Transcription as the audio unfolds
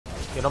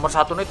Ya nomor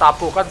 1 nih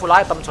tabu kan full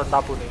item John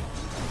tabu nih.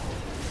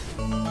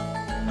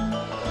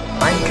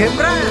 Main game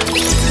bro.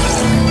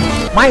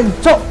 Main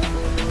cok.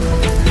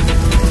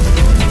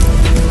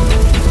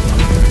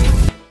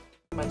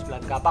 Main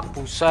 9 kapak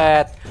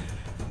buset.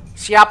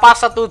 Siapa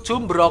setuju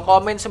bro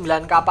komen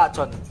 9 kapak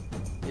John?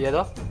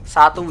 Iya toh?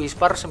 1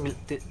 whisper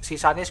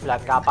sisanya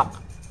 9 kapak.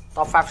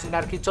 Top 5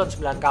 sinergi John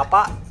 9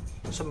 kapak,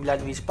 9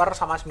 whisper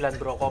sama 9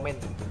 bro komen.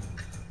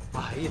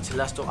 Wah, ini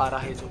jelas cok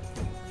arahnya cok.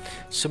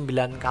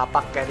 9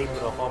 kapak carry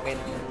bro komen.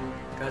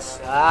 Gas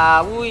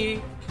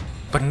wih.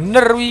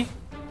 Bener wih.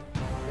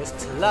 Wis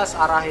jelas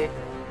arahnya.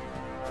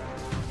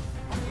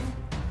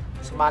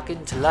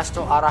 Semakin jelas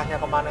cok arahnya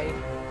kemana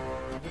ini.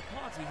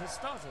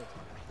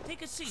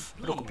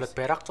 Aduh kebelet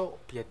berak cok,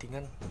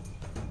 biadingan.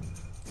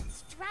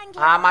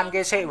 Aman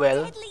kesek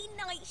well.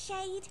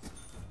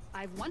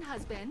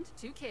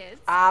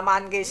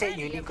 Aman kesek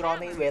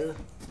unicorn well.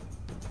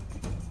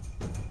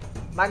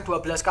 Main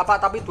 12 kapak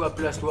tapi 12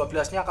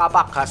 nya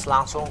kapak gas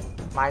langsung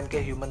main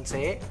ke human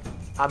C,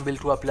 ambil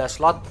 12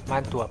 slot,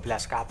 main 12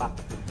 kapak.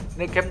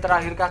 Ini game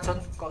terakhir kah John?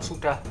 Kok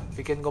sudah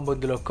bikin combo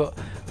ndelogo?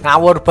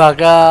 Ngawur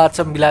banget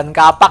 9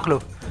 kapak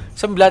loh.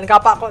 9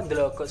 kapak kok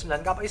ndelogo?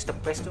 9 kapak is the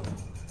best tuh.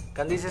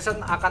 Ganti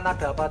season akan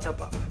ada apa aja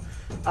Pak?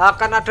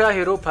 Akan ada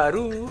hero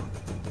baru.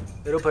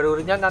 Hero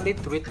barunya nanti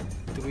druid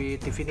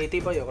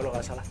divinity Pak ya kalau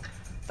nggak salah.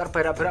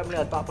 Terberak-berak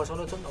melihat Pak Bos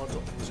ono John. Oh,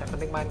 saya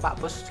penting main Pak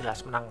Bos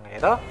jelas menang ya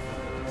toh.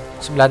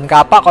 9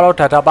 kapak kalau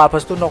udah ada Pak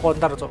Bos tuh no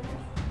counter cok.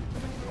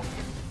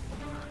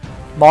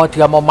 Mau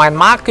dia mau main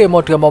mage,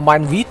 mau dia mau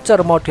main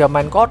witcher, mau dia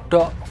main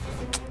kodok,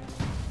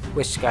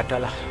 wis gak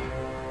ada lah.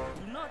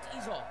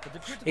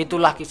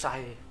 Itulah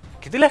kisahnya.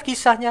 Gitulah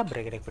kisahnya.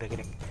 Break.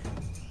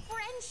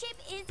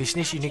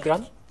 Bisnis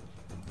unicorn.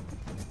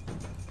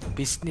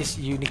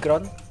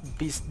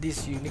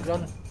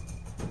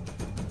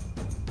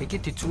 Ini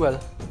dijual.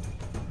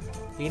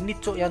 Ini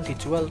cok yang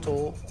dijual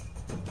cok.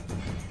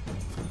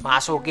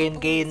 Masukin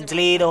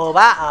kincli doh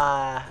Pak.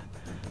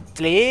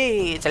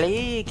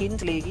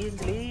 Kincli.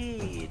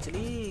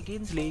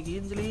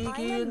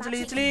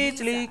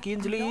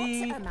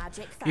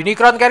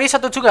 Unicorn carry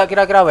satu juga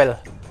kira-kira well.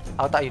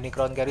 Aku tak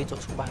unicorn carry cok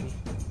sumpah nih.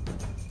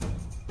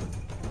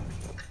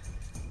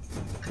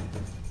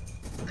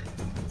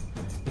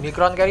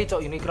 Unicorn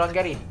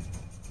carry.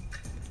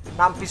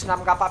 6 bis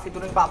 6 kapak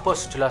featuring Pak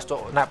Bos jelas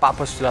cok. Naik Pak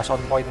Bos jelas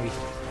on point wih.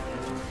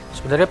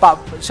 Sebenarnya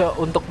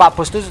untuk Pak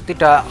Bos itu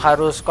tidak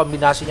harus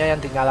kombinasinya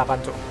yang dinyalakan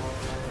cok.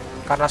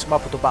 Karena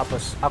semua butuh Pak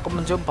Bos. Aku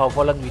mencium bau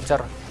Fallen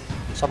Witcher.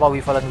 Siapa wi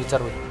Fallen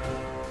Witcher wih?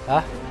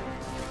 Hah?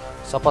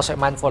 Siapa sih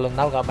main Fallen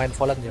now gak main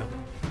Fallen ya?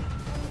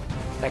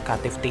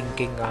 Negative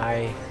thinking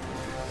guys.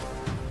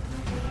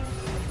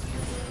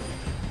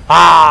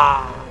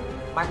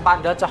 Main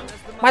panda cah.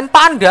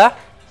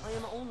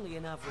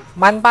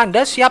 Main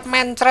panda siap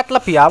mencret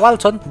lebih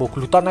awal John.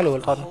 Gluton lho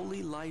Ton.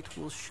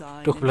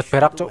 Duh belet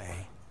berak cok.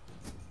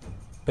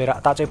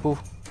 Berak tak cepu.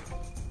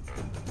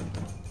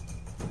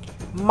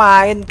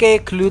 Main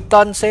ke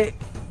gluton sih.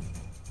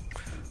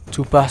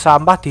 Jubah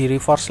sampah di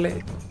reverse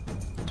le.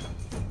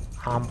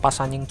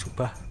 Ampas anjing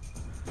jubah.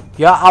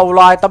 Ya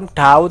Allah item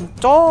daun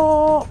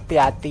cok.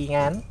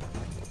 Piatingan.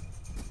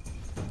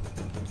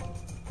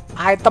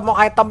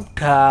 Item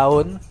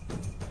daun.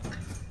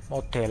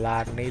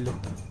 Modelan nih lu.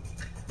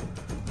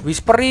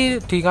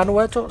 Whisperi di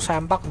nganu wae cok,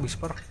 sempak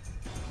whisper.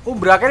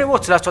 Umbra carry wah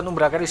jelas John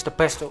Umbra carry is the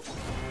best cok.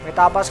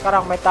 Meta apa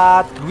sekarang?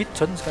 Meta druid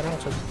John sekarang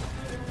John.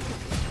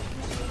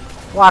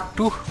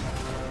 Waduh.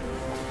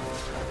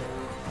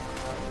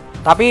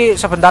 Tapi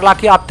sebentar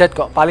lagi update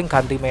kok, paling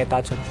ganti meta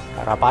John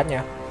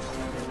harapannya.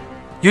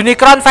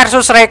 Unicorn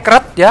versus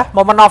Recruit ya,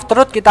 moment of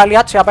truth kita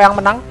lihat siapa yang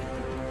menang.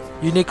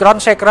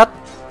 Unicorn Secret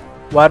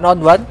 1 on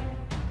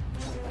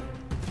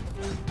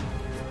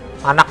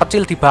 1. Anak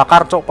kecil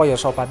dibakar cok koyo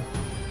sopan.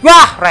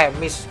 Wah,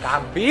 remis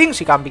kambing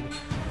si kambing.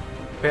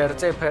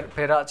 Berak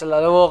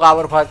celalu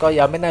kawur banget kok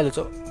yamin aja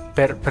cok.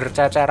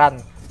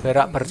 Berceceran,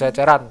 berak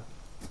berceceran.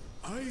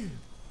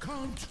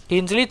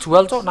 Kincli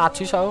jual cok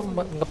najis aku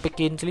ngepik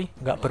kincli,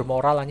 nggak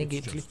bermoral aja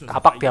kincli.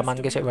 Kapak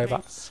diaman ke sik wae, Pak.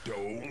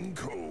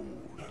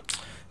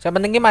 Saya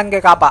pentingnya main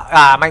ke kapak.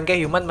 Main ke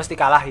human mesti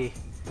kalah hi.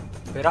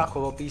 Berak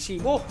gowo PC.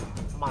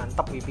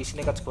 Mantap wi PC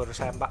ini kecebur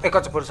sempak.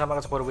 Kecebur sama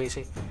kecebur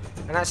WC.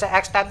 Enak saya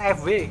extend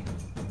FW.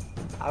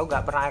 Aku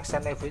nggak pernah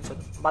extend FW.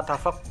 What the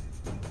fuck?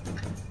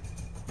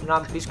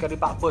 6 bis kali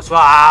Pak Bos.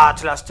 Wah,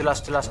 jelas.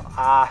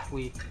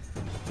 Wih.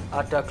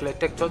 Ada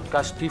geledek cok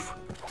gas div.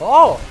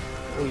 Oh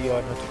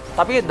iya.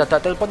 Tapi dadak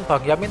telepon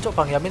Bang Yamin cok.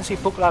 Bang Yamin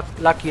sibuk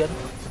lagian.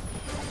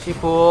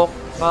 Sibuk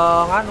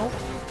nganu.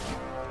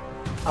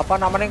 Apa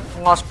namanya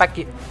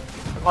ngospek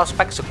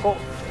Zeko.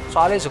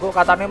 Soalnya Zeko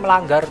katanya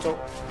melanggar cok.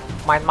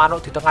 Main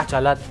manuk di tengah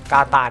jalan.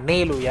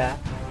 Katane lu ya.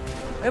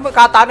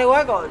 Katane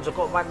wae kok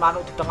Zeko main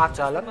manuk di tengah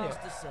jalan ya.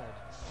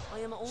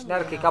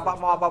 Sinergi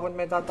kapak mau apapun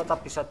meta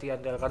tetap bisa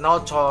diandalkan.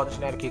 Nocon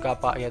sinergi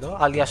kapak ya tuh,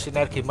 alias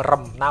sinergi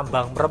merem,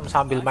 nambang merem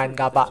sambil main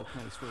kapak.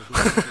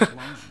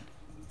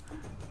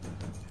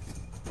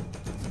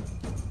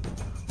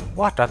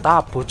 Wah, ada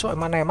tabu cok,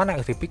 emang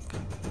yang dipik.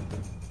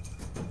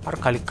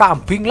 Harga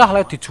kambing lah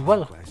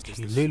dijual.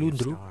 Gile lu,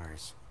 Ndro.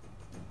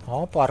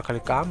 Apa harga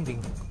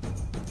kambing?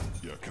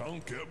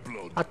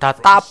 Ada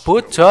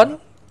tabut, John.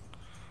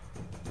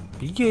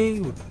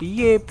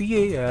 Piye.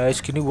 Ya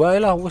segini wae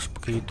lah, wis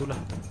begitulah.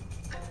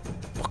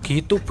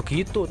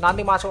 Begitu.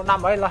 Nanti masuk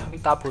 6 wae lah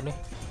kita tabune.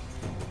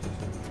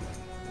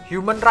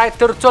 Human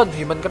Rider, John.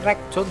 Human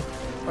Connect, John.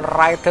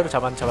 Rider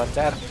zaman-zaman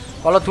CR.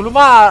 Kalau dulu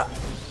mah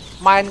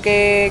main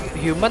ke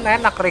human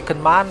enak,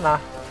 regen mana.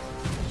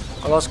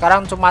 Kalau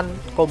sekarang cuman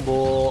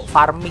combo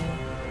farming.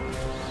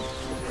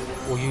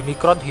 Oh,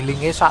 Unicron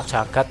healingnya sak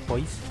jagat,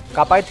 boys.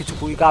 Kapai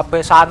dijubuki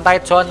kabeh,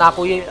 santai John,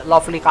 aku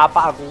lovely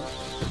kapak aku.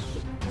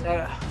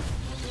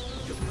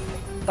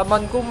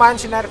 Temanku main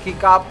sinergi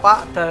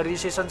kapak dari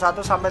season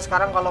 1 sampai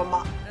sekarang, kalau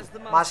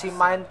masih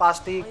main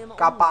pasti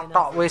kapak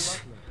tok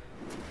wis.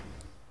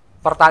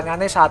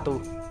 Pertanyaannya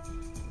satu.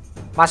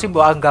 Masih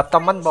mbok anggap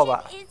temen po,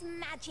 Pak?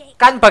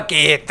 Kan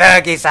begitu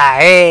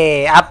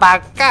kisahnya.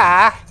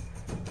 Apakah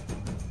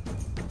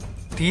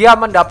dia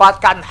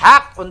mendapatkan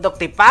hak untuk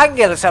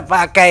dipanggil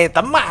sebagai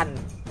teman,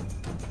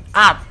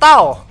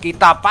 atau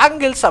kita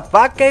panggil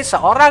sebagai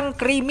seorang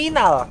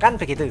kriminal?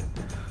 Kan begitu.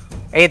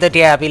 Itu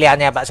dia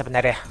pilihannya, Pak,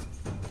 sebenarnya.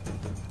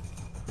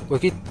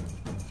 Wih,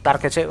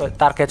 target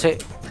sih.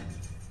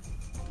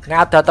 Ini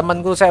ada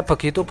temanku saya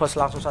begitu, bos,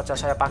 langsung saja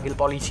saya panggil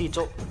polisi,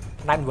 cuk.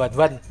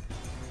 911.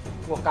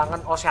 Wah,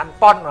 kangen Ocean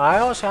Pond.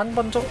 Ayo Ocean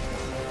Pond, cuk.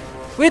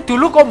 Wih,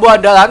 dulu combo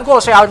andalanku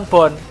Ocean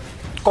Pond.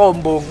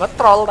 Combo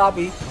ngetrol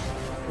tapi.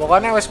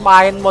 Pokoknya wis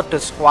main mode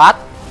squad,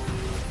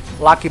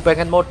 lagi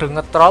pengen mode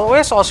ngetrol,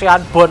 wis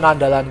Ocean Pond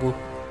andalanku.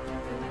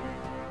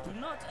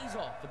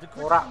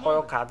 Ora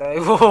koyo gate.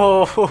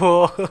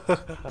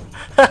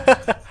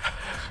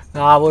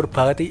 Ngawur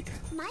banget iki.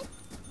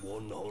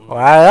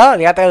 Wah,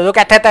 lihat lu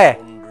kayak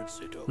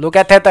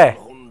tete.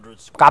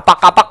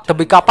 Kapak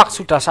demi kapak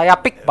sudah saya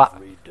pick,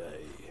 Pak.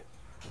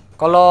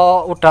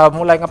 Kalau udah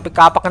mulai ngepick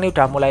kapak ini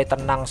udah mulai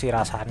tenang sih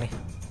rasanya.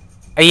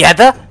 Iya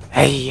tuh?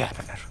 Iya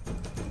bener.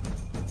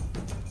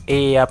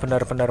 Iya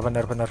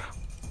bener.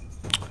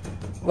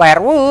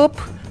 Werewolf,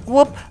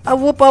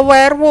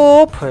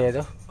 werewolf.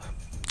 Itu.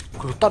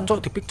 Gluton, cok,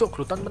 dipik, cok,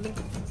 gluton penting.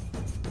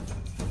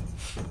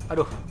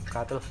 Aduh,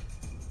 gatel.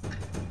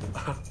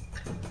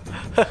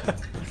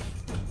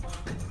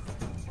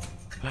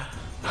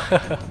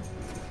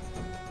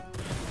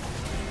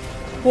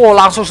 Wow,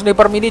 langsung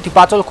sniper mini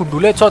dipacul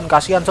gundule, John.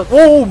 Kasihan, John.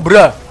 Oh,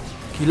 Umbra.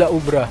 Gila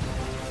Umbra.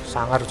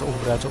 Sangar, cok,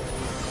 Umbra, cok.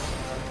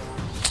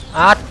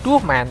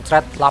 Aduh,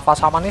 mencret. Lava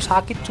samanya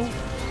sakit, cok.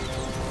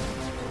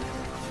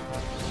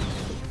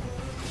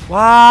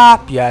 Wah,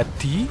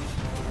 biadi.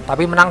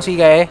 Tapi menang sih,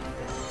 kayak.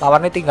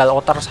 Lawannya tinggal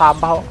otter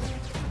sampah kok.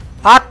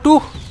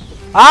 Aduh,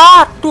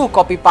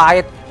 kopi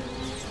pahit.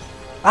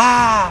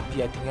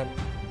 Biadingan.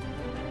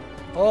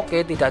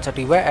 Oke, tidak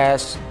jadi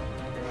WS.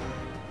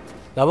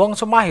 Lawang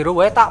semua hero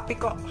wae tak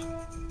pick kok.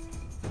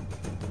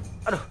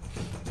 Aduh,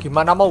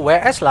 gimana mau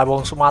WS lah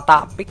wong semua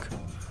tak pick.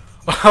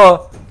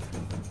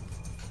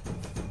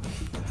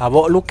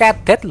 Awok lu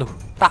kedet lu,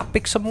 tak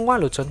pick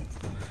semua lu, John.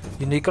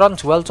 Unicron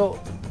jual, cok.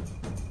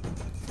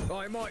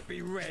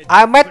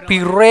 I might be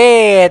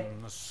red,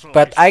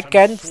 but I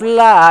can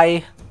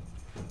fly.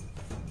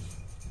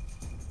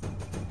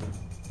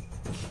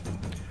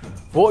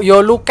 Oh,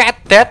 yo look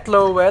at that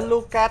lo, well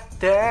look at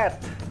that.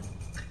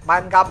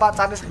 Main kapak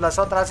Chinese 11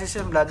 shot, transisi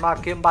 9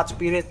 mage 4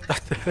 spirit.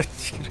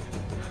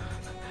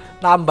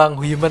 Nambang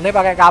humannya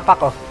pakai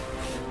kapak loh.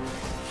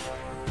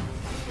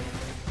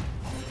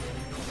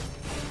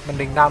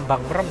 Mending nambang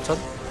merem, John.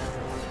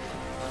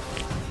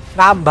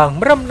 Nambang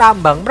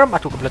merem.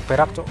 Aduh, kebelet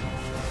berak, cok.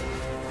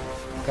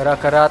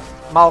 Gara-gara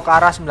mau ke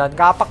arah 9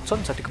 kapak,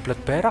 John, jadi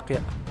kebelet berak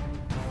ya.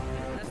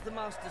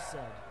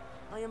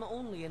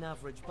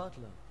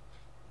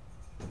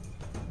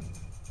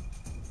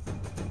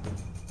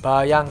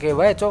 Bayang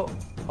kewe, cok.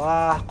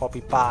 Wah,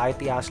 kopi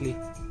pahit asli.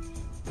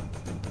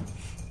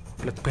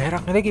 Kebelet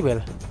berak nih lagi,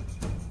 Bel.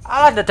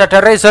 Ada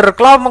Razor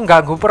Claw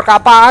mengganggu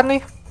perkapaan nih.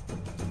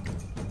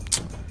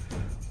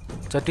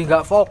 Jadi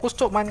nggak fokus,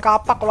 cok, main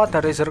kapak. Kalau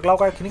ada Razor Claw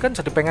kayak gini kan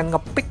jadi pengen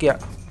ngepick ya.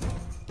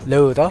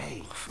 Loh, toh.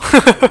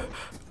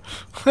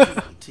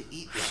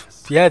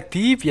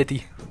 Biadi.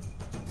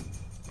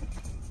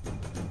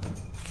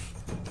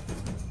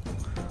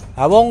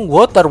 Awong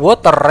water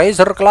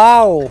Razor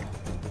Claw.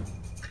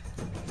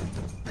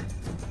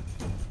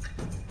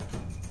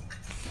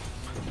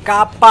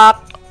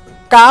 Kapak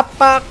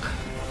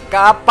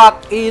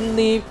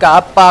ini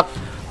kapak.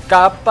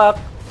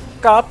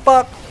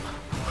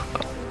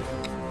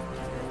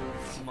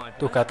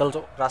 Tuh gatel,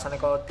 cuk. Rasanya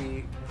kalau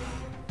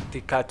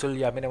digajul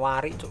ya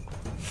menewari, cuk.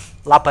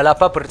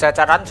 Laba-laba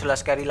bercacaran,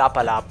 jelas kari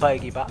laba-laba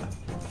iki, Pak.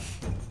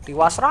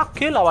 Tiwas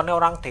rage lawannya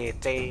orang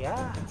DC ya.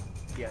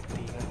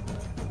 Biadi.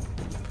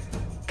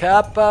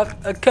 Kapak.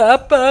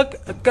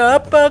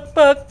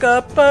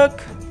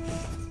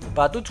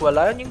 Batu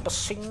jualannya yang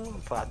pesing,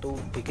 batu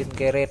bikin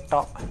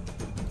keretok.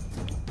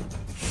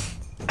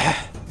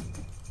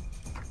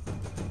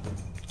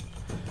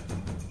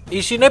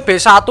 Isinya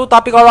B1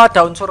 tapi kalau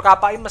ada unsur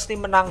kapak mesti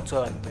menang,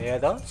 John. Ya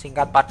toh,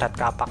 singkat padat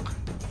kapak.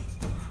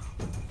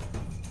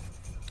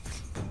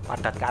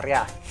 Padat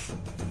karya.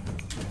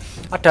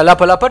 Ada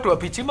laba-laba 2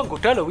 biji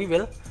menggoda loh,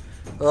 Will.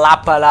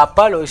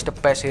 Laba-laba lo is the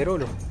best hero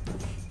loh.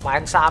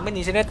 Main Samin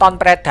di sini ton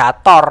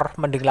predator,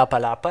 mending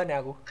laba-laba nih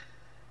aku.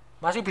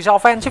 Masih bisa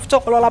ofensif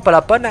cok kalau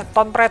laba-laba nih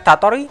ton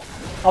predator ini.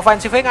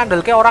 Ofensifnya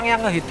ngandel ke orang yang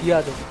ngehit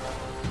dia tuh.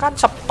 Kan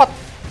cepet.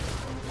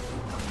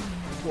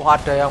 Wah,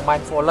 ada yang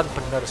main volen,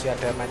 bener sih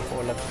ada yang main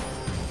volen.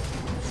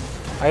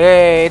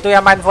 Itu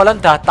yang main volen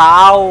udah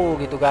tahu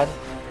gitu kan.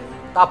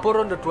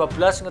 Tabur ronde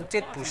 12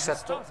 ngecit buset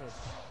cok.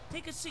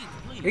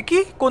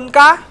 Iki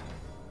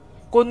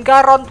Kunka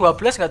round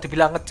 12 nggak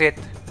dibilang ngecit.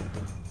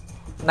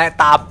 Naik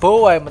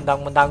tabo wae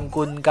mentang-mentang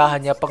Kunka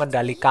hanya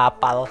pengendali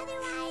kapal.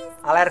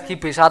 Alergi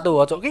B1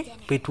 cok ki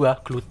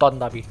B2 gluton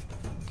tapi.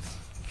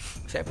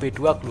 Saya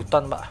B2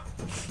 gluton, Pak.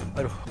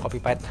 Aduh,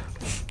 kopi pahit.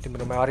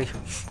 Timbul mewari.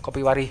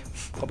 Kopi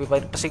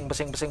pahit pesing.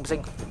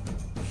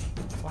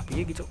 Wah,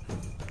 piye gitu.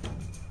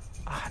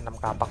 6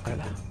 kapak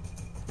lah.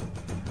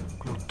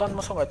 Gluton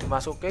masa nggak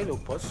dimasukin lo,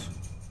 Bos.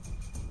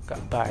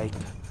 Gak baik.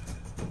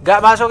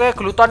 Gak masuknya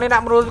gluton ini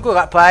nak menurutku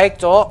gak baik,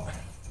 cok.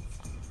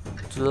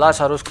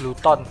 Jelas harus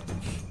gluton.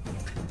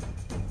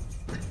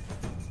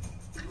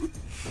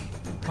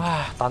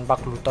 Wah, tanpa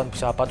gluton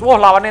bisa apa? Wah,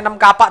 lawannya 6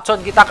 kapak,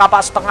 John. Kita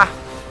kapak setengah.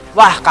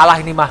 Wah, kalah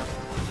ini mah.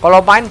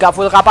 Kalau main gak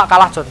full kapak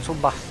kalah, John.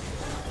 Sumpah.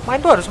 Main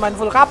tuh harus main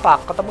full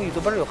kapak. Ketemu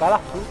YouTuber yo kalah,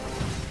 tuh.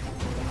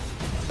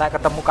 Nah,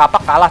 ketemu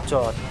kapak kalah,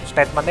 John.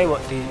 Statementnya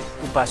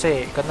diubah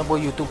sih.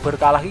 Ketemu YouTuber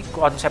kalah ini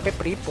konsepnya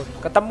pripun.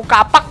 Ketemu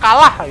kapak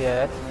kalah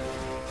ya.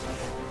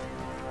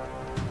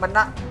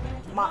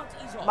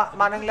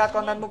 Mana ngeliat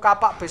kontenmu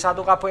kapak B1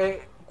 KB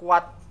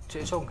kuat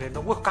Jason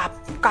Geno. Wah,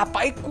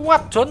 kapak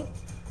kuat, John.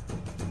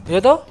 Ya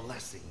toh?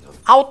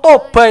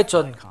 Auto buy,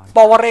 John.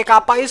 Power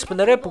kapak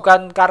sebenarnya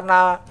bukan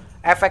karena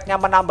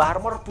efeknya menambah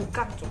armor,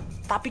 bukan, John.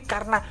 Tapi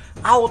karena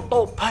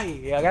auto buy,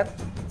 ya kan?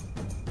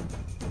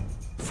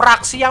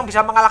 Fraksi yang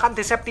bisa mengalahkan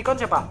Decepticon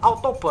siapa?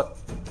 Autobot.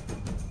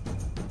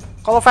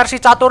 Kalau versi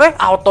caturnya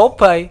auto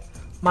buy.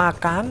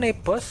 Makanya,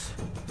 Bos,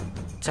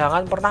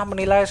 jangan pernah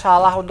menilai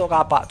salah untuk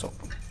kapak, cok.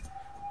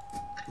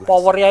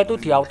 Powernya itu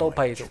di auto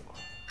buy, cok.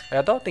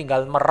 Ya toh,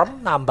 tinggal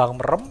merem, nambang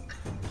merem,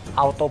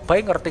 auto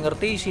buy,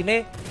 ngerti-ngerti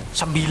sini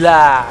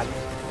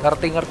 9.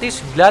 Ngerti-ngerti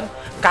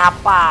 9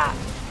 kapak.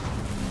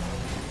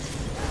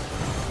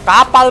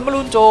 Kapal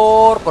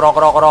meluncur,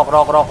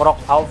 krok.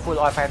 Full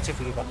offensive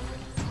ini, Pak.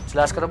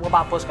 Jelas ketemu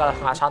Pak Bos kalah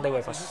nggak santai,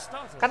 Bos.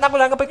 Kan aku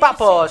lagi ngepick Pak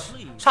Bos.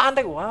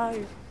 Santai, why?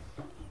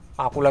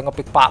 Aku lagi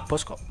ngepick Pak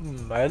Bos kok.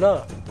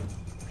 Ayo.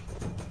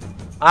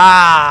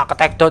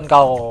 Ke-take down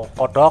kau,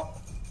 kodok.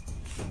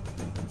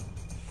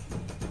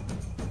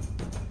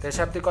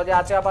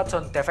 Decepticonnya aja apa,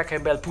 John? Defek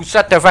gembel.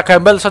 Buset, defek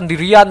gembel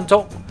sendirian,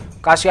 cok.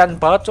 Kasihan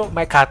banget, cok.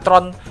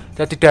 Megatron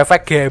jadi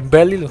defek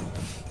gembel itu.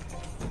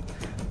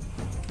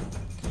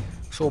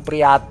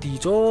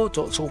 Supriyadi,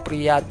 cok.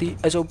 Supriyadi,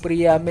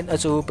 Supriyamin,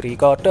 Supri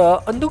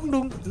kode.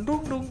 Endung.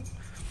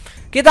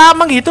 Kita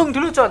menghitung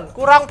dulu, John.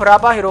 Kurang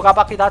berapa hero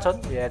kapak kita, John?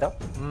 Ya, toh.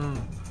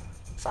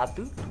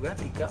 1, 2,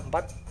 3,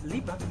 4,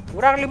 5.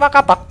 Kurang 5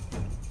 kapak.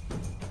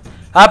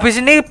 Habis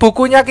ini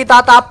bukunya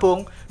kita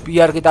tabung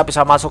biar kita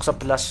bisa masuk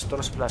 11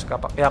 terus 11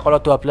 kapak. Ya kalau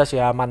 12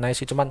 ya aman aja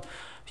sih, cuman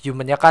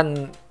humannya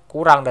kan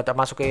kurang, dapat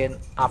masukin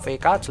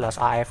AFK jelas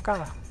AFK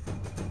lah.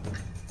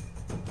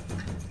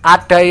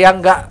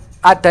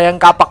 Ada yang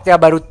kapaknya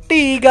baru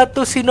 3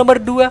 tuh si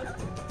nomor 2.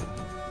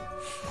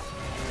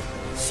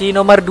 Si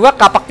nomor 2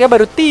 kapaknya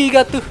baru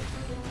 3 tuh.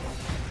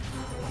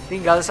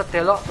 Tinggal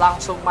sedelok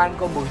langsung main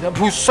combo hina.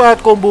 Buset,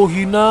 combo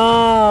hina.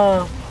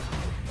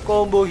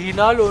 Combo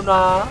hina lo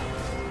nah.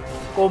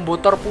 Combo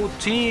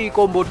terpuji,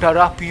 combo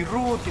darah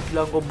biru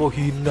dibilang combo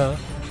hina.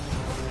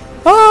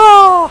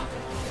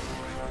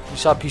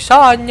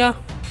 Bisa-bisanya.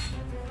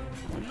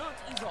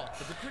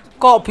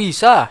 Kok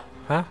bisa?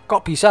 Hah?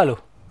 Kok bisa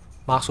loh?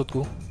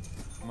 Maksudku.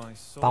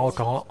 Pango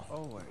dongok.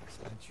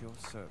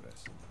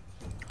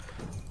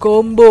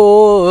 Combo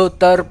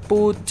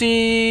terpuji,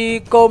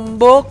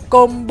 combo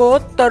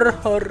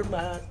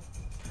terhormat.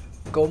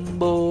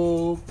 Combo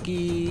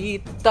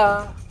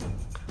kita.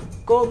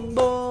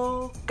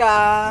 Combo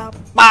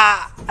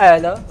kapak.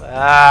 Halo.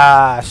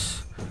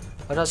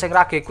 Ada sing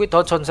rage quit,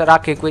 John sing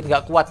rage quit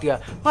enggak kuat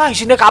dia. Wah,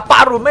 isinya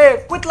kapak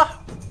rume, quit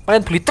lah.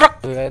 Pengen beli truk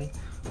kan.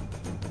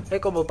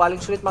 Combo paling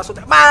sulit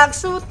maksudnya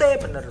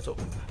bener, Cuk.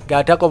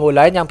 Gak ada combo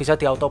lain yang bisa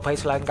di auto buy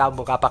selain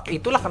combo kapak.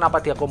 Itulah kenapa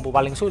dia combo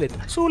paling sulit.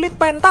 Sulit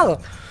mental.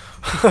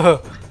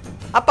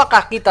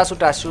 Apakah kita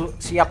sudah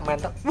siap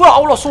mental? Wah,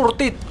 Allah,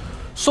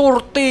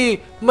 Surti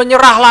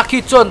menyerah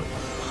lagi, John.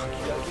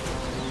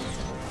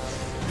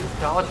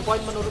 Daun poin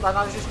menurut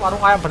analisis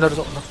warung ayam bener,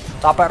 Cuk.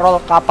 Capek roll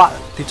kapak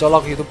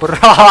dicolok YouTuber.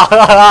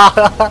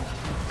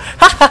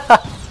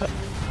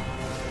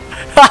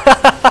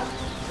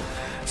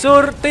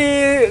 Surti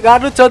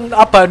nganu, John,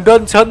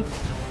 abandon, John.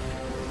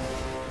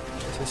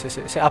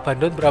 Si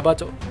abandon berapa,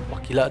 Cuk? Wah,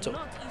 gila, Cuk.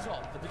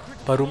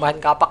 Baru main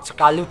kapak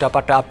sekali udah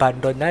pada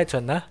abandon aja,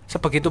 John. Nah,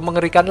 sebegitu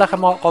mengerikan lah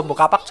combo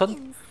kapak, John.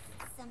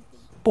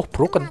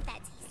 Broken.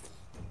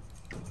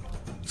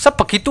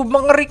 Sebegitu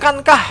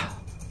mengerikankah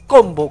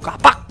combo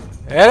kapak?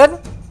 Ya kan?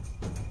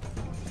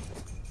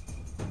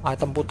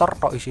 Item putar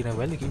tok isine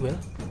wel iki wel.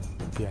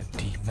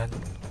 Biadingan.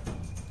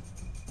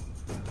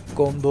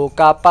 Combo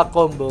kapak,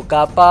 combo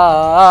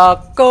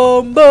kapak,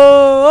 combo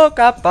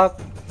kapak.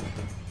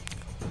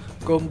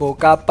 Combo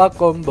kapak,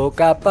 combo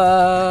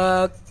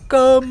kapak,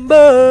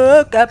 combo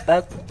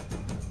kapak.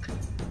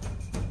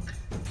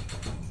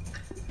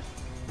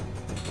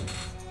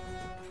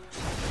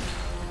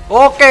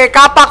 Oke,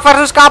 kapak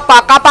versus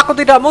kapak. Kapakku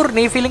tidak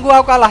murni, feelingku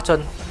aku kalah,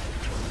 John.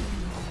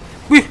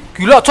 Wih,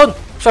 gila, John.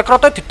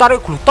 Sekretnya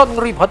ditarik gluton,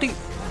 ngeri banget.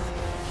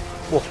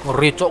 Wah,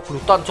 ngeri cok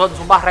gluton, John.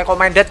 Sumpah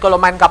recommended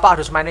kalau main kapak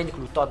harus mainin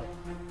gluton.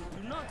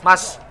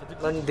 Mas,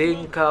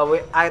 mending gawe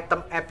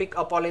item epic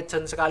apa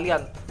legend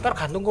sekalian.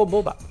 Tergantung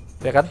combo, Pak.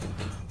 Ya kan?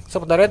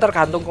 Sebenarnya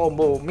tergantung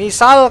combo.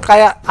 Misal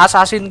kayak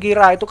assassin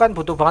kira itu kan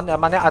butuh banget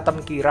namanya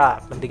item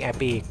kira, mending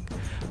epic.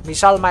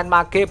 Misal main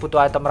mage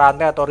butuh item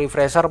rantai atau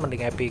refresher,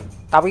 mending epic.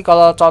 Tapi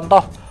kalau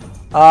contoh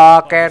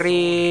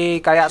carry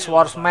kayak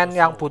swordsman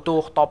yang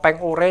butuh topeng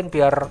oranye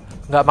biar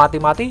nggak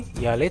mati-mati,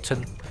 ya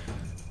legend.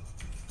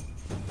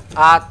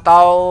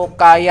 Atau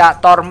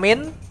kayak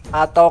Tormin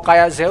atau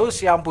kayak Zeus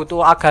yang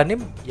butuh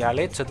aganim, ya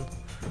legend.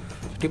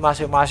 Jadi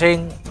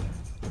masing-masing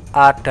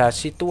ada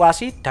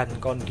situasi dan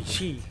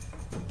kondisi.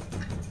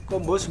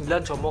 Combo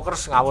 9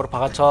 Jomokers ngawur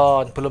banget,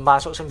 John. Belum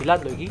masuk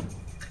 9 loh ini.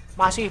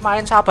 Masih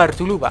main sabar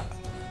dulu, Pak.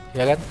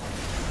 Ya kan?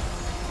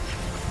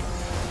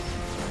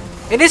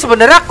 Ini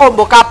sebenarnya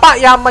combo kapak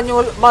yang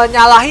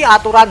menyalahi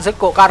aturan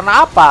Zeko.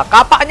 Karena apa?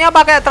 Kapaknya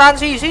pakai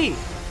transisi.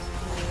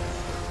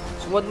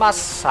 Sebut Mas,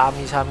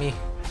 sami-sami.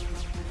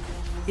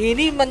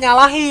 Ini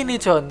menyalahi ini,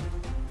 John.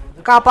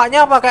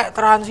 Kapaknya pakai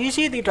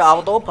transisi, tidak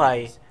auto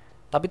buy.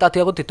 Tapi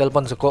tadi aku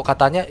ditelepon Zeko,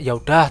 katanya ya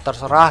udah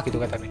terserah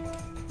gitu katanya.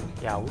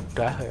 Ya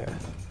udah ya.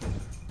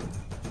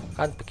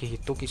 Kan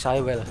begitu kisahnya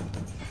well.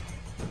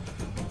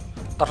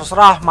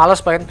 Terserah,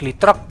 males pengen beli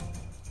truk.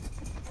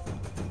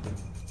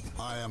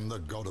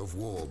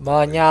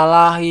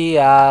 Menyalahi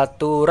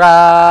aturan,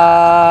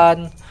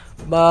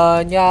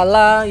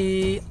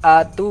 menyalahi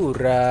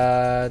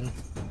aturan.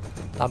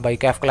 Tambahi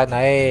cave clan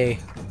ae,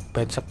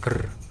 ben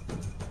seger.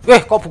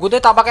 Kok bukunya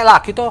tak pakai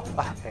lagi toh?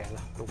 Ah,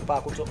 elah, lupa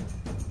aku, Cuk.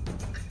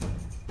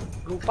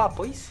 Lupa,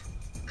 boys.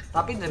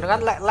 Tapi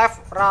jenengan live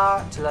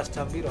ra jelas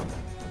jam piro.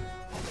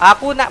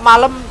 Aku nek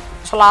malam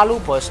selalu,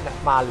 Bos, nek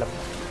malam.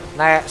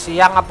 Nek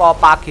siang apa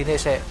pagi nih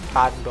sik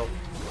kandung.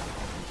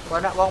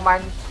 Nek wong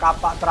main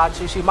kapak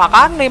transisi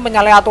makane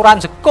menyalahi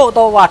aturan Zeko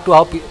to.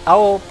 Waduh,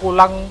 aku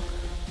pulang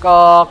ke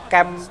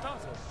camp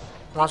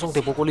langsung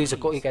dipukuli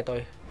Zeko iki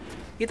ketoke.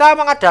 Kita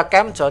emang ada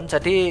camp, John.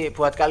 Jadi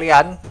buat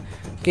kalian,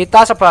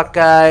 kita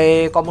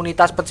sebagai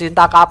komunitas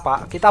pecinta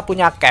kapak, kita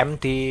punya camp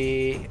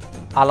di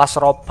Alas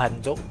Roban,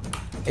 Cuk.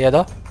 Iya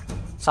toh?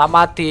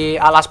 Sama di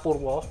Alas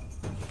Purwo.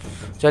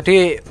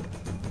 Jadi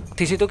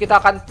di situ kita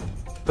akan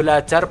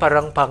belajar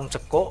bareng Bang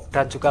Zeko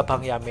dan juga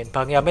Bang Yamin.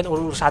 Bang Yamin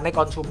urusannya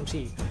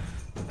konsumsi.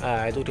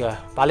 Nah, itu dia.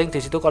 Paling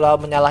di situ kalau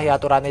menyalahi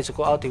aturannya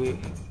Zeko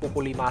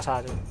dipukuli masa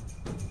tuh.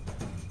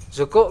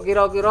 Zeko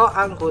kira-kira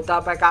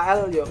anggota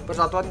PKL yuk,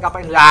 Persatuan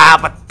Kapak Indonesia. Ah,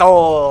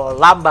 betul.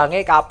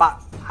 Lambangnya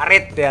kapak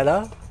arit ya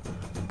loh.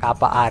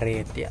 Kapak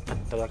arit ya,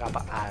 betul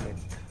kapak arit.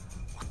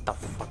 What the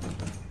fuck?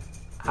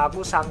 Aku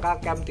sangka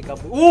camp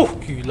 30.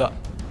 Gila.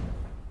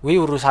 Wih,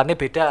 urusannya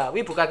beda.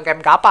 Wih, bukan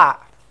camp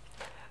kapak.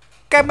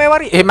 Camp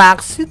mewari.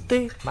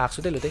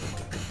 Maksudnya lho, Teh.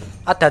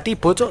 Ada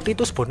tibo, Cuk,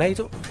 Titus Bonai,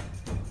 Cuk.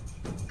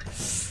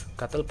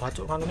 Gatel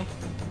bacuk kan nih.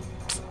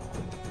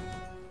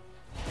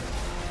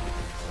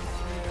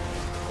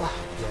 Wah,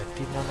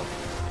 jadi mana?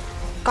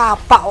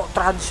 Kapak kok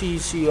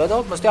transisi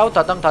atau mesti aku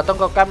datang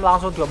ke camp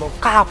langsung dia mau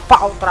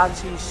kapak kok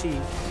transisi.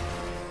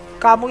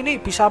 Kamu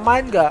ini bisa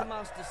main nggak?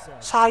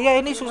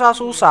 Saya ini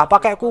susah-susah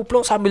pakai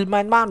kupluk sambil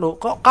main manuk.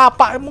 Kok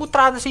kapakmu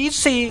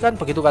transisi kan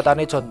begitu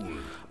katanya John.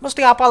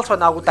 Mesti apal John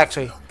aku teks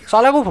sih.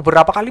 Soalnya aku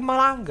beberapa kali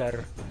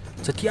melanggar.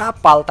 Jadi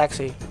apal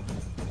teks sih.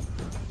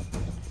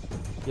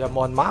 Ya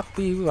mohon maaf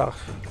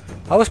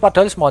aku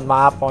padahal mohon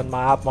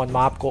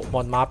maaf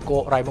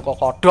kok raimu kok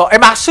kodok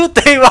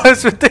maksudnya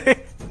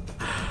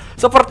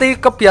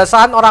seperti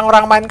kebiasaan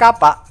orang-orang main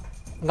kapak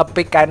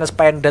ngepick kindness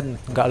pendant.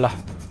 Enggak lah,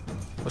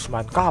 terus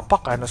main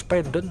kapak kindness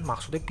pendant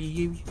maksudnya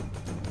piye?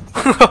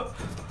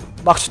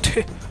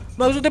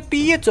 maksudnya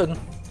piye, John?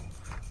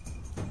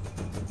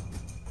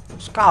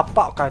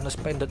 Kapak kindness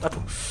pendant,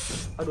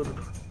 aduh.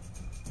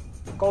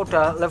 Kok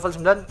udah level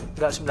 9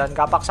 enggak 9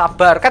 kapak,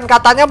 sabar. Kan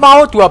katanya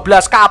mau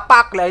 12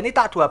 kapak. Lah ini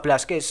tak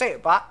 12 kesek,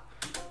 Pak.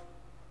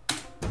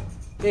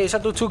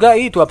 Setuju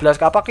gak 12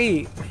 kapak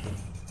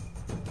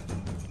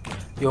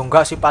Ya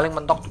enggak sih, paling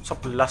mentok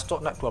 11,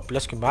 Cok. Nek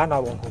 12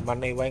 gimana wong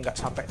humane wae enggak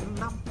sampai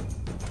 6.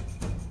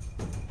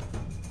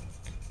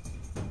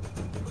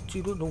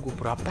 Cilu nunggu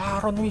berapa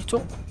ron wih,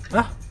 Cok?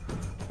 Hah?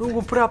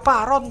 Nunggu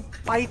berapa ron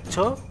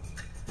Paijo?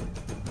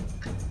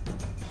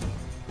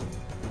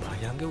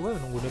 Gue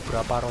nunggunya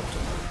berapa round.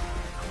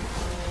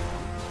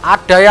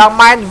 Ada yang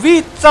main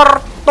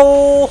Witcher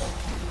tuh.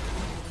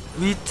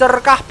 Witcher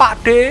kah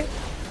Pak D?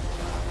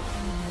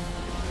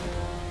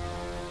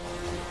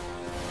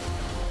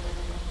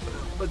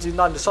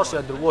 Cina the sauce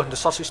ya, wah the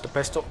sauce is the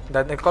best cok.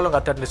 Dan kalau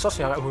nggak ada the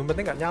sauce ya yang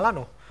penting nggak nyala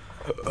no.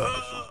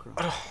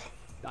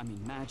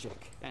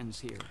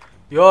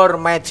 Your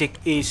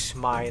magic is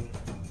mine.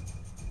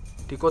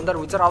 Di counter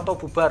Witcher auto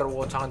bubar.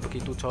 Wah jangan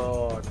begitu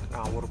John,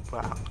 ngawur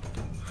banget.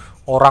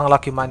 Orang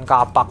lagi main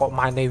kapak kok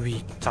mainnya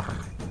Witcher,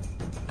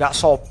 nggak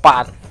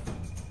sopan.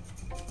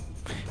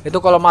 Itu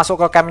kalau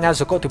masuk ke campnya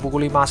Zeko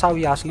dipukuli masa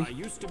wi asli.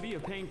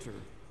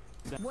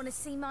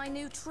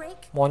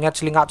 Monyet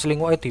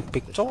celingak-celinguk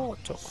dipik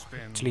cocok.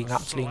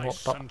 Celingak-celinguk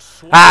tok.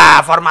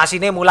 Ah,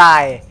 formasi ini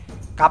mulai.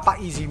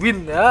 Kapak easy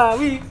win. Ah,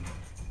 wi.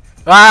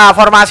 Wah,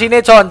 formasi ini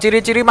John,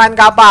 ciri-ciri main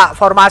kapak.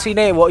 Formasi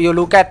ini, what you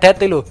look at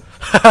that lo.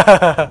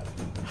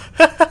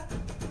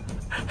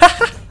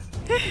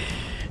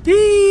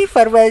 Ih,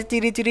 formasi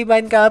ciri-ciri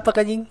main kapak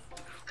anjing.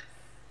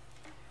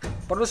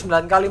 Perlu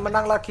 9 kali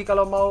menang lagi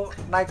kalau mau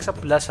naik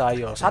 11.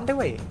 Ayo, santai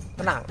weh.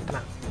 Tenang.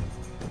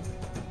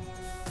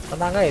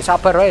 Tenang aja,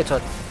 sabar aja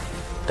John.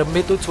 Demi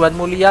tujuan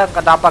mulia,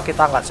 kenapa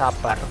kita nggak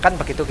sabar? Kan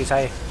begitu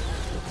kisahnya.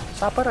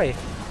 Sabar aja.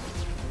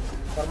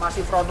 Formasi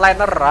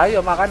frontliner,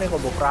 ayo makanya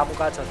combo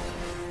pramuka John.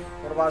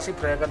 Formasi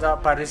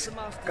baris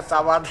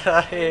kecawat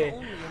aja.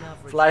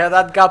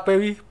 Pelayanan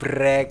KPW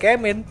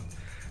brekemin.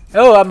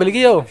 Yo ambil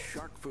lagi yo.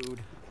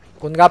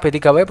 Kun KB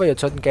 3W apa ya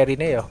John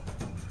carry-ne yo.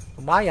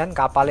 Lumayan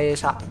kapalnya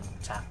sak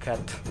jagat.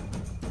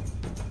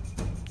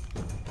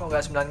 Kok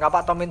nggak 9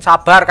 kapak Tomin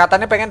sabar,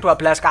 katanya pengen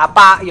 12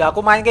 kapak. Ya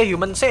aku main ke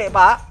human sih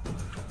pak.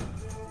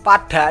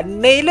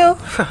 Padane lo.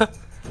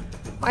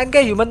 Main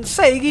ke human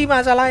sih iki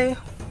masalahnya.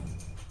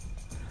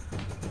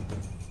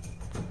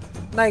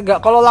 Nah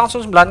enggak kalau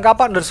langsung 9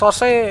 kapak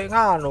ndersose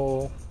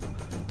nganu.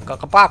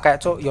 Enggak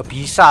kepake cuk, ya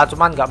bisa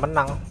cuman nggak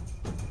menang.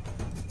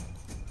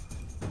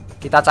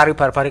 Kita cari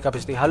barbarik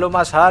habis ini. Halo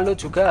Mas, halo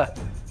juga.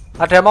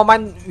 Ada yang mau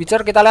main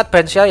Witcher, kita lihat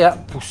bench ya.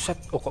 Buset,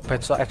 oh kok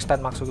bench so extend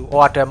maksudku.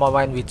 Oh ada yang mau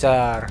main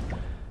Witcher.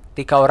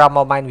 3 orang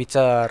mau main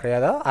Witcher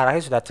ya toh, arahnya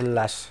sudah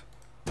jelas.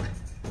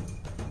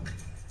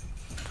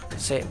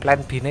 Plan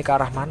B ini ke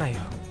arah mana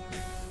ya?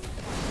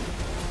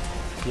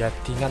 Ya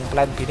dengan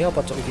plan B ini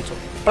apa cok iki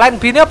cok? Plan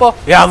B ini apa?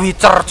 Ya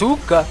Witcher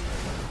juga.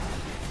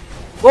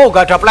 Oh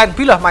gak ada plan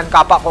B lah, main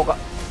kapak kok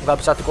nggak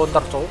bisa di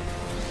counter cok.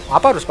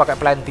 Apa harus pakai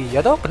plan B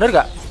ya toh? Bener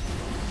gak?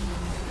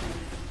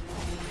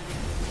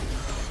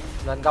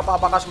 Dan kapak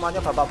apakah semuanya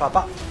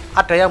bapak-bapak?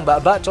 Ada yang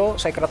mbak-mbak cok,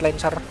 Secret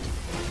Lancer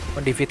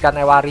mendefeatkan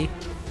Ewari.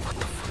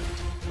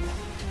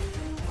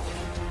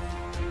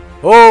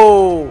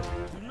 Oh,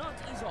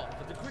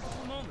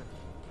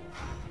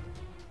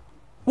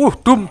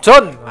 Doom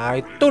John, nah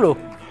itu loh,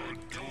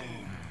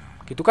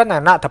 gitu kan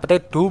enak dapetnya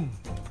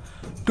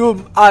Doom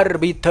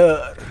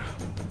Arbiter.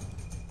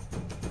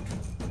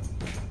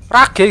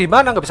 Rage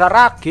gimana? Nggak bisa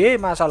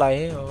rage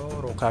masalahnya. Oh,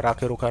 roga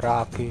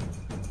rage.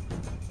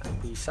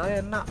 Bisa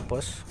enak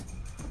bos.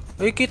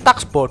 Iki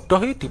tax bodoh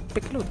ini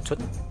dipik lo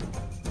John.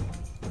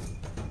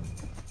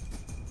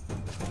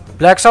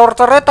 Black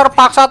Sorcerer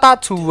terpaksa tak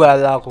jual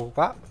aku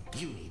pak.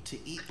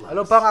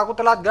 Halo bang, aku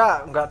telat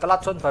nggak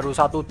telat John, baru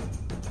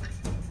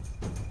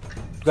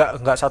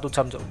nggak 1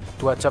 jam John,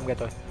 2 jam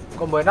gitu.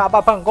 Combo enak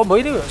apa bang? Combo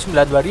ini 9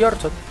 warrior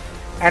John,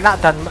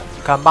 enak dan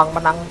gampang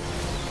menang.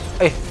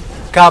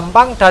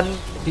 Gampang dan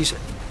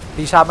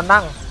bisa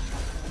menang.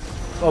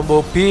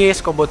 Combo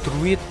beast, combo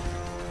druid.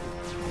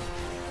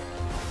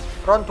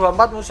 Round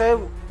 24 musuhnya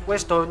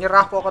wes do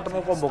nyerah kok ketemu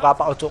combo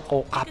kapak ojo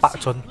kok kapak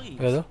John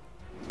gitu.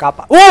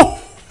 Kapak.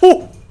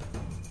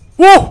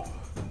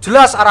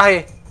 Jelas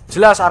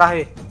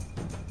arahnya.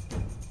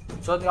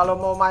 John kalau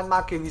mau main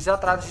mage bisa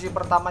transisi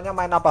pertamanya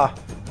main apa?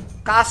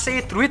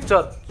 Kasih druid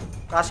John.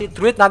 Kasih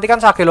druid nanti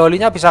kan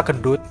Sagelolinya bisa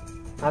gendut.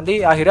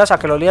 Nanti akhirnya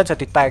Sagelolinya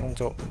jadi tank,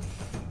 Cuk.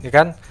 Ya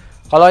kan?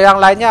 Kalau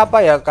yang lainnya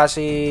apa ya?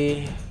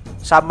 Kasih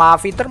sama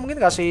fighter mungkin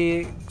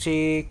kasih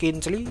si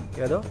Kinsley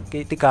ya toh,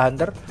 3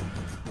 hunter.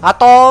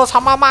 Atau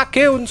sama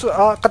mage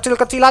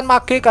kecil-kecilan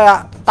mage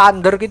kayak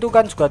Thunder gitu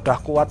kan juga udah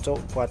kuat,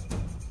 Cuk, buat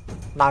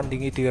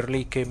nandingi di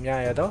early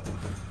gamenya ya toh.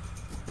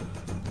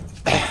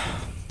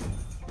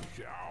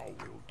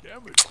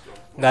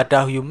 Nggak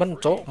ada human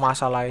cok,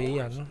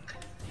 masalahnya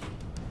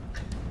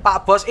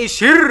Pak Bos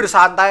isir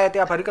santai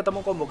tiap hari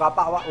ketemu combo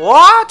kapak.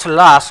 Wah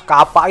jelas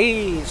kapak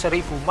 1000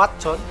 mat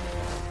John.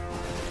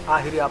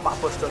 Akhirnya Pak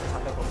Bos John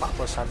santai kok, Pak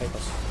Bos santai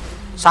bos.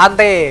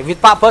 Santai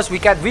with Pak Bos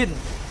we can win.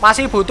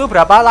 Masih butuh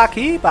berapa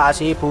lagi?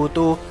 Masih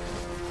butuh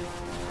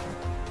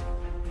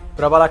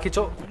berapa lagi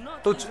cok?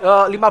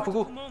 5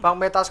 buku bang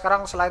meta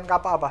sekarang selain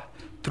kapak apa?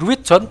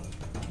 Druid John.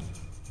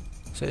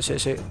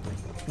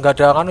 Nggak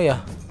ada anu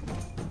ya.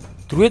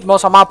 Druid mau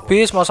sama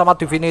Beast, mau sama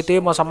Divinity,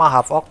 mau sama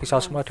Half Orc bisa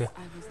semua deh.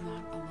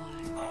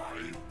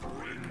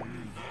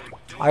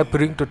 I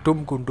bring the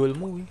doom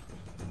gundulmu.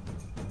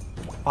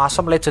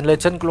 Asem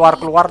legend keluar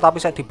tapi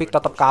saya dipik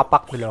tetap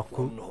kapak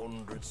belagu.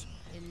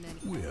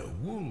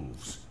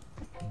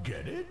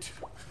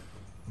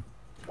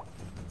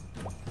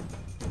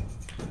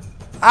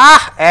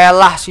 Ah,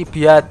 elah si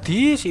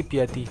Biadi.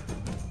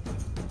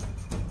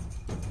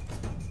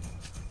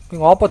 Ini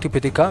ngopo di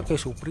B3 ke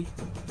Supri?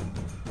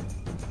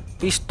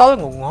 Pistol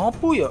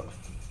ngopo ya?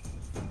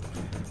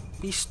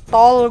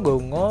 Pistol gue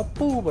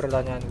ngopu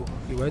pertanyaanku.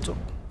 Gimana cok?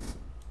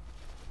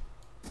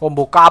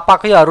 Combo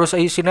kapak ya harus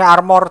isinya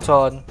armor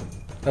John.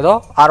 Gitu?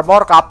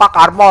 Armor kapak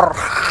armor.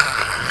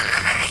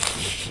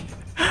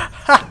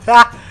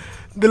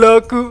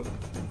 Deloku.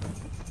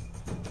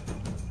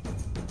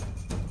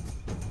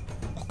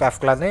 Kev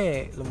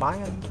clan-nya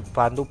lumayan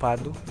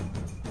bantu-bantu.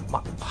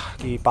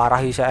 Ki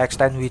parah saya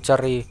extend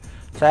Witchery.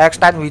 Saya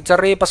extend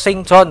Witchery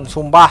pesing John,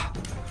 sumpah.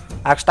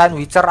 Extend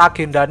Witcher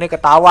agendanya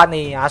ketahuan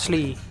nih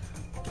asli.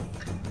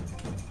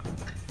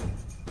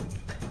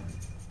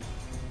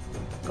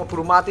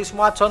 Keburu mati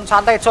semua John,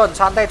 santai John,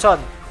 santai John.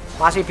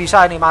 Masih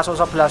bisa ini masuk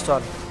 11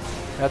 John.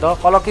 Ya toh,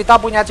 kalau kita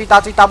punya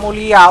cita-cita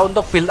mulia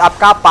untuk build up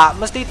kapak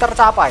mesti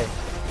tercapai.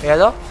 Ya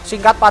toh,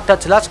 singkat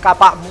padat jelas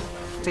kapakmu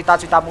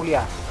cita-cita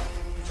mulia.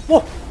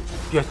 Wah,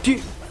 dia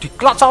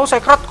diklat sama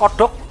secret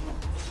kodok.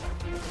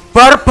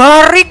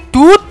 Barbaric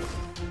dude.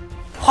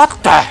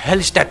 What the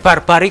hell is that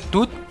barbaric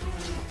dude?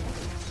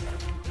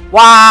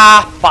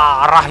 Wah,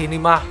 parah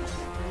ini mah.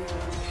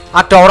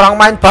 Ada orang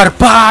main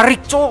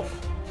barbaric, cok.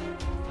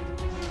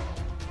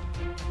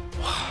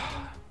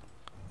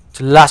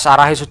 Jelas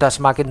arahnya sudah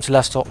semakin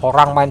jelas cok.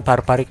 Orang main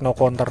barbaric no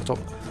counter cok.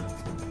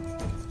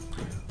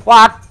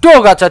 Waduh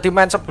gak jadi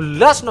main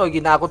 11 no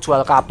gini aku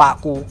jual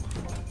kapakku.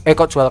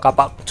 Kok jual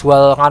kapak,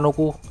 jual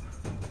nganuku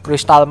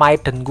Crystal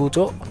Maidenku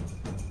cok.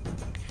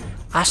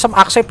 Asem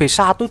akse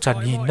B1 jan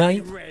hinai.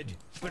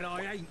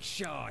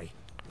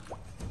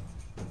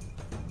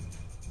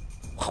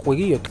 Wah kowe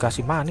iki ya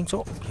dikasih maning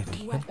cok.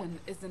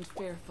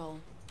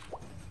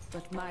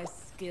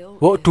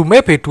 Wah dume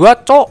B2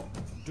 cok.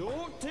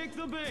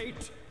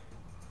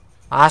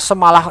 Asem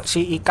malah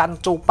si ikan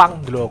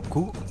cupang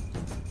delogu.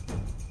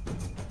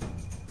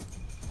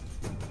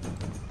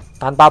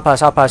 Tanpa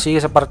basa-basi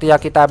sepertinya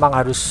kita emang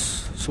harus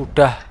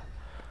sudah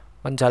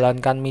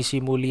menjalankan misi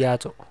mulia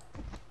cok.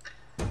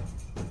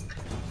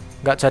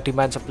 Nggak jadi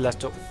main 11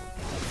 cok.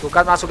 Tuh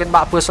kan masukin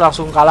Pak Bos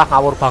langsung kalah,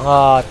 ngawur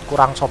banget.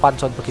 Kurang sopan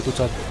John begitu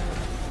John.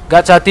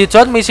 Nggak jadi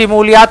John misi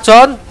mulia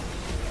John.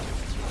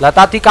 Lah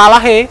tadi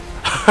kalah he.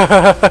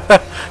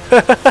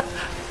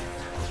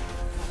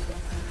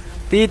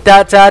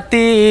 Tidak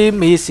jadi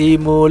misi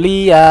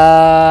mulia.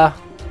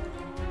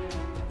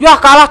 Yah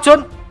kalah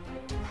John.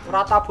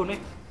 Rata bune.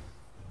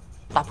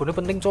 Tabune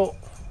penting cok.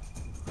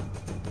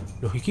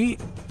 Loh iki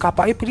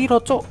kapake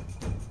piro cok?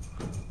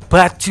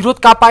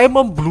 Bajirut kapake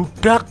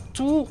membludak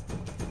cuk.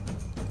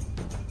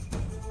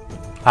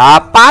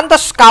 Ah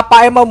pantes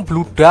kapake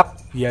membludak.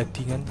 Ya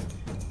dingan.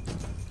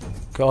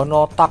 Ke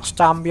ono tax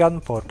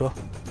champion bodoh.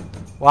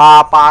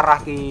 Wah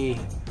parah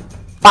ki.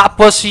 Pak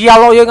Bos sial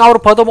lo yang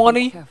ngawur batu omongan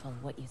iki.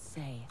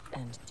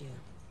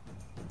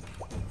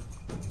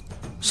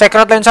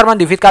 Secret Lancer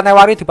mendefeatkan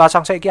Newari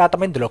dipasang saiki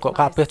itemin ndelok kok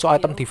kabeh cok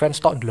item defense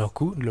tok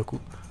ndeloku.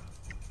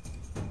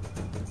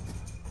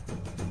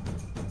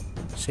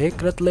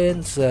 Secret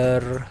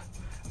Lancer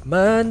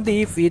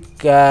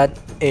mendefeatkan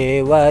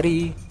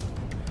Ewari.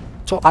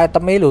 Cok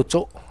iteme lho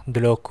cok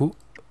ndeloku.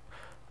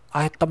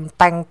 Item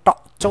tank tok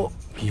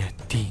cok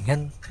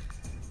biadingan.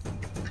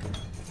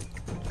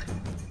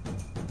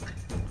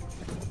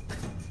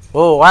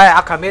 Oh, wae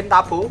agamin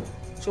tabu.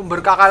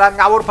 Sumber kakalan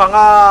ngawur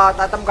banget.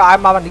 Item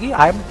KM aman iki,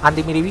 AM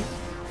anti miriwi.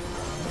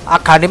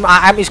 Aganim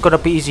AM is gonna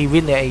be easy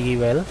win ya iki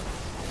well.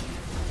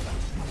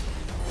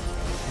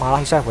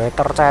 Malah saya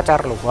weather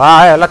cecer loh.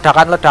 Wah,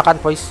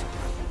 ledakan-ledakan boys.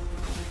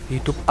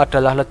 Hidup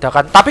adalah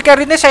ledakan. Tapi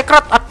carry ini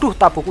secret. Aduh,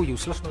 tabuku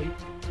useless no.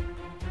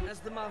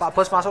 Pak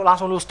Bos masuk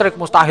langsung lustrik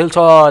mustahil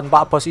John.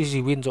 Pak Bos easy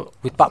win cok.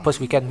 With Pak Bos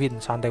we can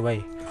win, santai wae.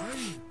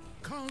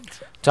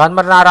 Jangan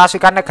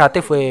menarasikan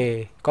negatif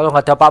weh. Kalau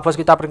nggak ada Pak Bos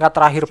kita peringkat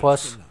terakhir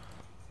bos.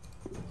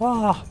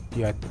 Wah,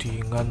 ya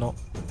dengan no.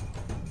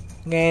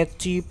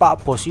 Ngeci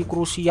Pak Bos ini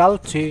krusial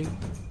J.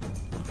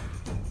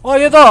 Oh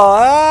iya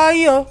toh,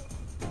 ayo.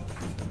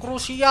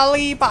 Krusial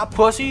Pak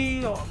Bos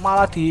sih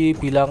malah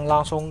dibilang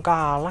langsung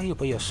kalah ya,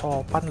 ya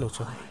sopan loh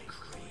Jon.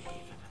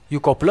 You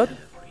goblin.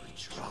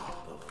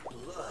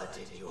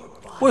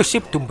 Wih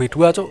sip Doom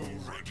B2 cok.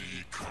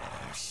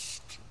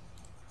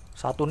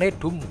 Satu nih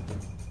Doom.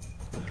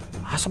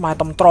 Asem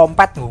item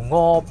trompet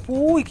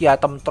ngopu iki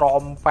item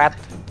trompet.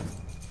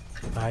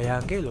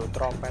 Bayangke lho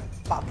trompet.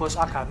 Pak Bos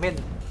Agamin.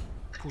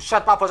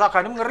 Buset Pak Bos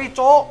Agamin ngeri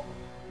cok.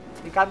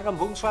 Ikan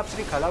kembung swap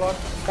serigala lawan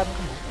ikan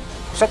kembung.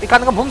 Buset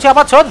ikan kembung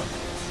siapa John?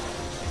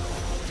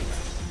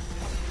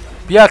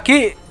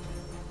 Biagi.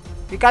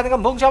 Ikan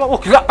kembung siapa?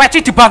 Oh gila peci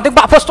dibanting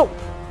Pak Bos cok.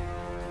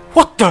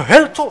 What the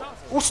hell cok?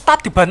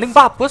 Ustad dibanting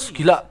Pak Bos.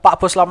 Gila Pak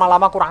Bos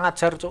lama-lama kurang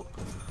ajar cok.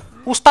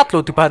 Ustad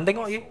loh dibanting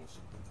kok iki.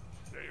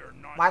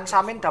 Main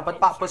samin dapat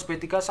Pak Bos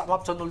B3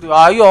 sama John Ulti.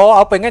 Ayo,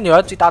 aku pengen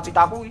ya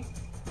cita-citaku iki.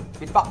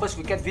 Win Pak Bos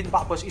weekend win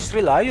Pak Bos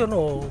Israel ayo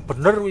no.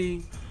 Bener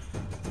wi.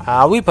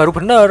 Awi baru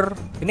bener.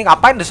 Ini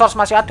ngapain the source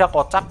masih ada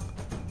kocak.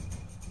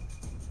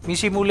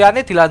 Misi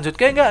muliane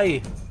dilanjutke enggak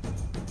ih?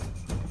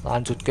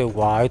 Lanjutke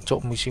wae cok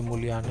misi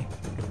muliane.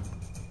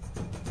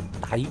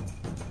 Tai.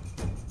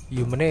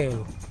 Iya meneh.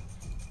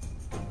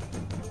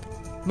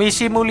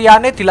 Misi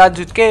muliane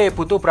dilanjutke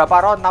butuh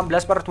berapa round?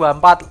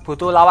 16/24.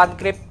 Butuh lawan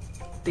creep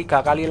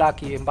 3 kali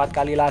lagi, 4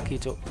 kali lagi,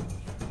 Cuk.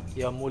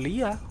 Ya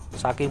mulia,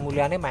 saking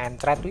muliane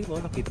mencret kuwi kok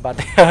lebih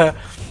tepatnya.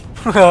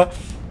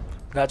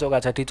 Enggak, Cuk,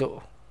 enggak jadi, Cuk.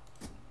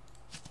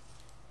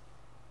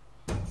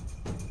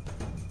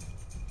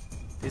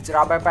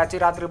 Diceramai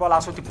peci ratrimo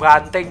langsung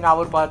dibanting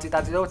ngawur banget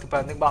cita-cita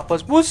dibanting Pak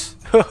Bos bus.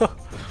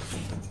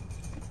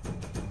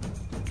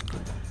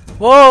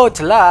 Wow,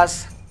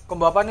 jelas.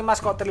 Combo apa nih Mas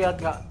kok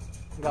terlihat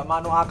nggak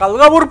manu akal,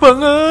 ngawur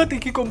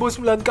banget. Iki combo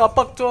 9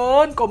 kapak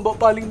con, combo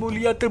paling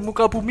mulia di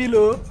muka bumi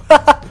loh.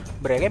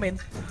 Breke men.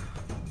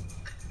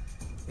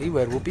 Ini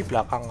werewolf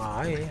belakang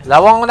aja. Lah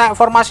wong nek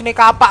formasi nih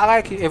kapak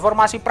kayak gini,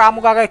 formasi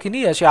pramuka kayak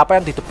gini ya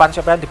siapa yang di depan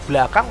siapa yang di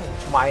belakang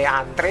cuma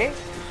antre.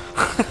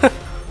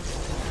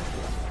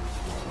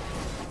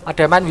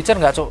 Ada main Witcher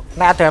nggak, Cuk?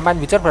 Nek ada main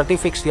Witcher berarti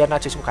fix dia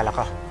najis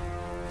mukalakah.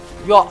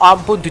 Ya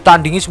ampun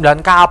ditandingi 9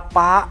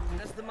 kapak.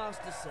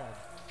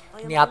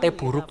 Niatnya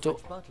buruk,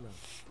 Cuk.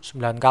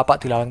 9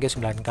 kapak dilawan ke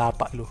 9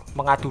 kapak loh.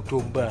 Mengadu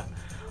domba.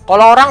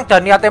 Kalau orang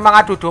dan niatnya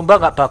mengadu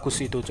domba nggak bagus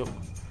itu, Cuk.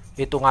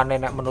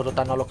 Hitungannya nek menurut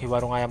teknologi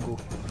warung ayamku.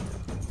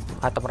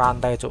 Item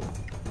rantai, Cuk.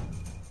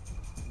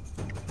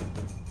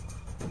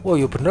 Oh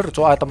iya bener,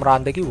 Cuk, item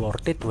rantai ki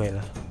worth it well.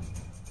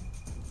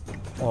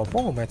 Apa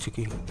nge-magic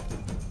ki?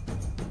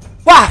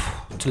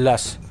 Wah,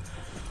 jelas.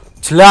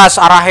 Jelas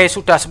arahnya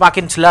sudah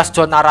semakin jelas,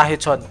 John.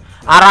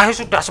 Arahnya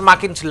sudah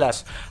semakin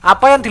jelas.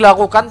 Apa yang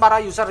dilakukan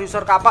para user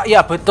kapak?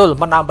 Ya betul,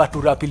 menambah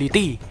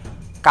durability.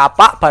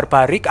 Kapak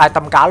barbarik,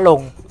 item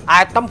kalung,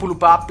 item bulu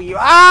babi.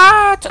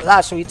 Ah,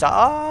 jelas wi,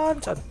 John.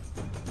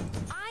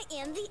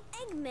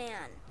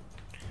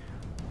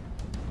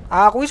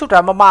 Aku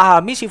sudah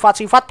memahami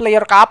sifat-sifat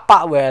player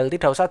kapak, well,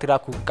 tidak usah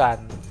diragukan.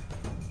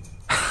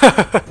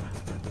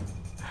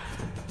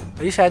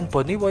 Ini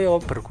sandbone ini woyo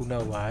berguna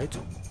wae,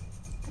 Cuk.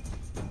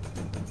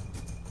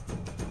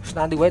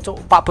 Nanti wae, Cuk.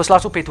 Pak Bos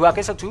langsung B2 ke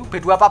seju.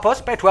 B2 Pak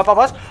Bos, P2 Pak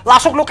Bos.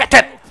 Langsung lu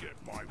kedet.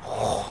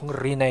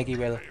 Ngeri nih iki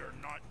wel.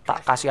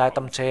 Tak kasih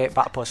item C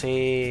Pak Bos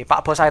e.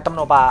 Pak Bos item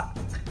no, Pak.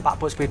 Pak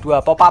Bos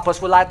B2 apa Pak Bos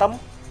full item?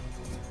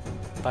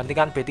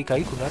 Bandingkan B3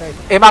 iki guna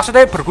itu.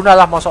 Maksudnya berguna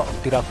lah, mosok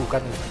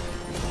diragukan.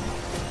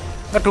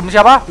 Ngedum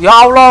siapa? Ya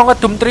Allah,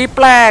 ngedum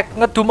triplek,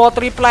 ngedum mau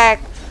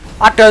triplek.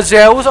 Ada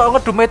Zeus sok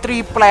ngedumnya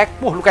triplek.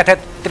 Lu kayak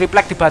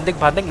triplek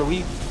dibanting-banting loh.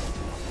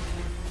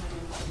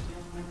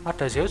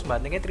 Ada Zeus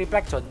bantingnya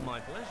triplek, John.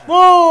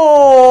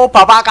 Wow,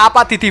 bapak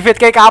kapak di defeat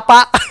kayak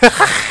kapak.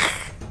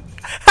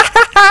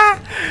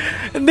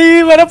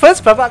 Ini mana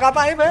Bos? Bapak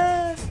kapak ya,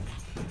 Bos.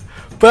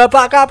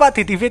 Bapak kapak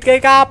di defeat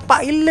kayak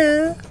kapak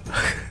ile.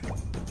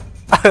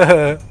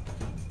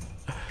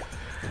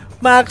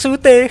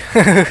 Maksudnya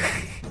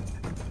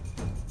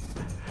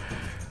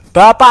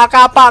Bapak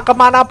kapak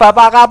kemana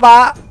Bapak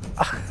kapak?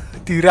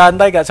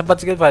 Dirantai gak sempat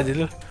sedikit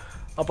banjir lu.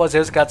 Apa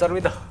Zeus gacor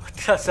itu?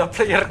 Jasa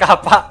player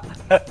kapak.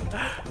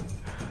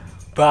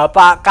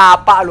 Bapak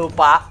kapak lho,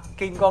 Pak.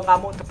 King Kong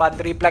kamu depan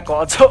triplek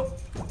kok, Cuk.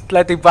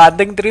 Lah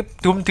dibanting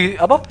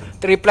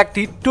triplek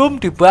di doom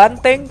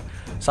dibanting.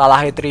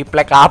 Salahnya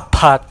triplek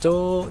apa,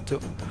 Cuk?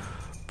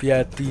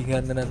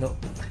 Biadingan tenan, Cuk.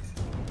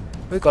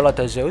 Wih, kalau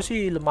ada Zeus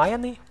sih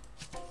lumayan nih.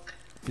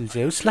 Bil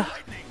Zeus lah.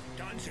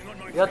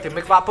 Ya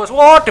damage Pak Bos.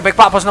 Wow, damage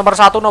Pak Bos nomor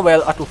 1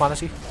 Noel. Aduh, mana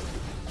sih?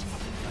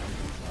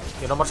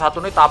 Ya nomor 1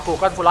 nih tabu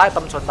kan full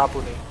item John tabu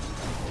nih.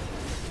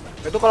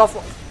 Itu kalau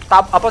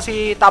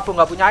tabu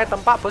nggak punya item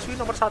Pak Bos ini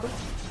nomor 1.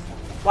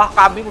 Wah,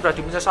 kambing udah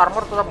diminus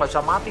armor tetap nggak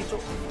bisa mati, Cuk.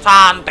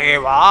 Santai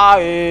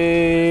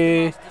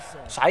wae.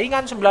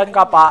 Saingan 9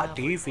 kapak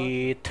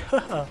defeat.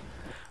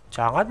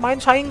 Jangan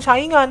main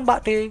saingan, Pak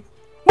D.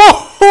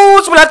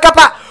 9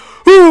 kapak.